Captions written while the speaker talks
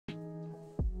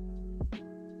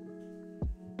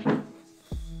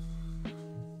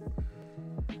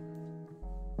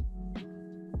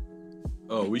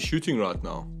Oh, we're shooting right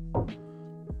now.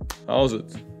 How's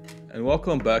it? And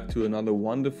welcome back to another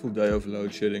wonderful day of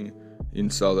load shedding in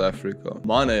South Africa.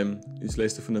 My name is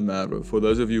Merwe, for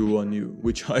those of you who are new,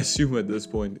 which I assume at this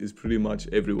point is pretty much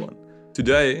everyone.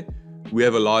 Today, we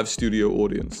have a live studio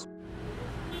audience.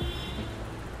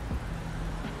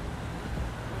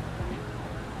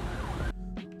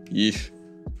 Yeesh.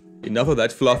 Enough of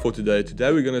that fluff for today.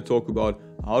 Today we're going to talk about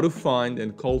how to find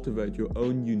and cultivate your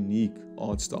own unique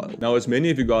art style. Now, as many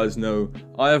of you guys know,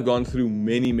 I have gone through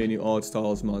many art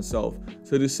styles myself.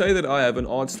 So to say that I have an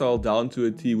art style down to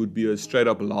a T would be a straight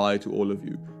up lie to all of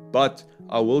you. But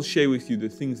I will share with you the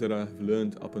things that I have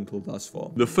learned up until thus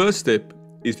far. The first step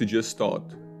is to just start.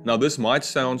 Now, this might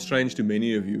sound strange to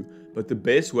many of you, but the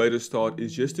best way to start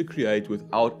is just to create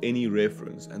without any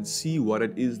reference and see what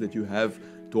it is that you have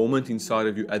dormant inside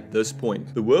of you at this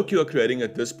point. The work you are creating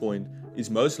at this point is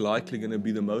most likely going to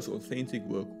be the most authentic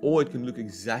work, or it can look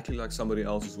exactly like somebody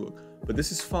else's work. But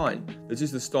this is fine. This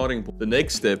is the starting point. The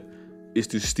next step is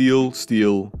to steal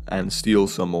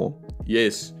some more.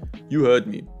 Yes, you heard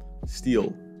me.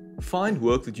 Steal. Find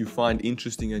work that you find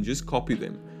interesting and just copy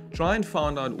them. Try and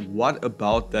find out what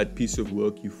about that piece of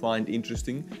work you find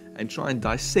interesting and try and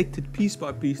dissect it piece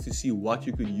by piece to see what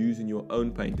you could use in your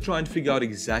own paint. Try and figure out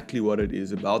exactly what it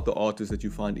is about the artist that you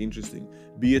find interesting.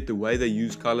 Be it the way they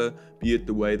use color, be it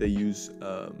the way they use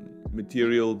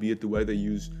material, be it the way they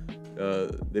use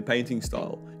their painting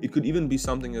style. It could even be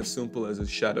something as simple as a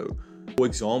shadow. For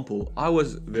example, I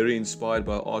was very inspired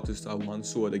by an artist I once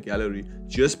saw at a gallery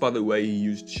just by the way he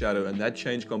used shadow, and that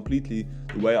changed completely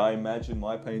the way I imagine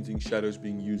my painting shadows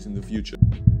being used in the future.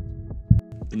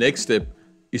 The next step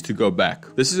is to go back.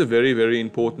 This is a very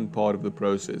important part of the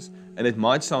process, and it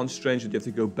might sound strange that you have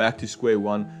to go back to square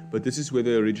one, but this is where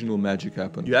the original magic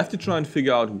happened. You have to try and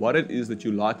figure out what it is that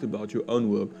you liked about your own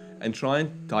work and try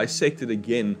and dissect it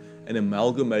again and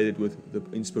amalgamate it with the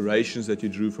inspirations that you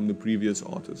drew from the previous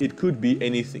artist. It could be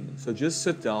anything, so just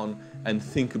sit down and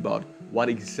think about what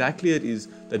exactly it is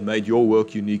that made your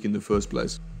work unique in the first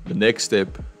place. The next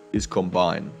step is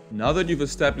combine. Now that you've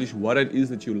established what it is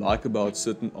that you like about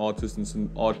certain artists and some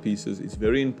art pieces, it's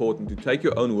very important to take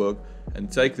your own work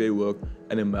and take their work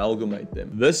and amalgamate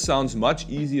them. This sounds much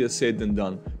easier said than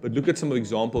done, but look at some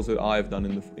examples that I have done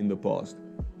in the past.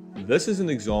 This is an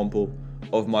example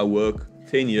of my work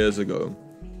 10 years ago.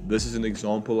 This is an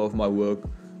example of my work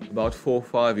about 4 or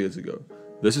 5 years ago.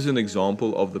 This is an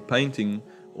example of the painting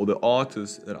or the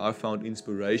artist that I found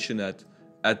inspiration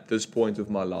at this point of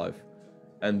my life.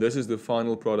 And this is the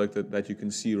final product that you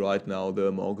can see right now, the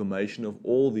amalgamation of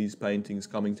all these paintings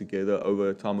coming together over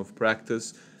a time of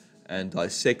practice and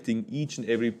dissecting each and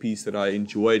every piece that I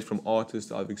enjoyed from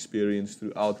artists I've experienced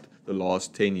throughout the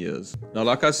last 10 years. Now,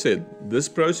 like I said, this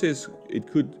process, it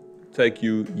could take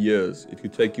you years, it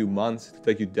could take you months, it could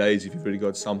take you days if you've already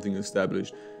got something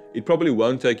established. It probably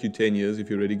won't take you 10 years if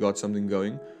you already got something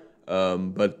going.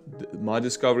 But my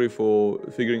discovery for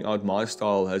figuring out my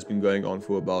style has been going on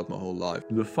for about my whole life.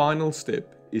 The final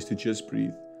step is to just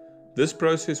breathe. This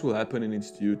process will happen in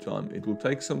its due time. It will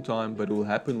take some time, but it will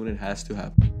happen when it has to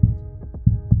happen.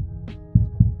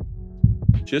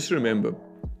 Just remember,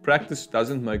 practice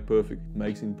doesn't make perfect, it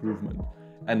makes improvement.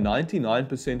 And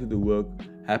 99% of the work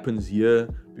happens here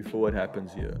before it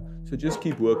happens here. So just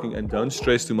keep working and don't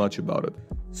stress too much about it.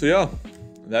 So yeah,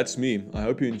 that's me. I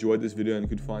hope you enjoyed this video and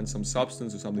could find some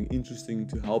substance or something interesting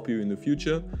to help you in the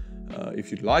future.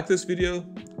 If you'd like this video,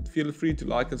 feel free to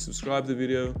like and subscribe the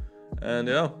video. And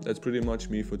yeah, that's pretty much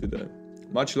me for today.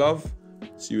 Much love.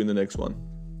 See you in the next one.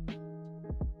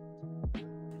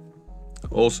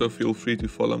 Also, feel free to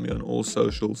follow me on all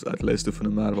socials at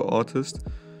Merwe Artist.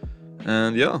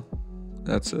 And yeah,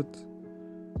 that's it.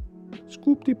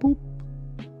 Scoop-de poop.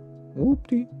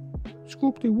 Whoop-de.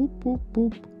 Scoop-de whoop poop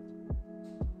poop.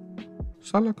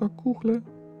 Salaka kuchle.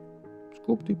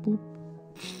 Scoop-de poop.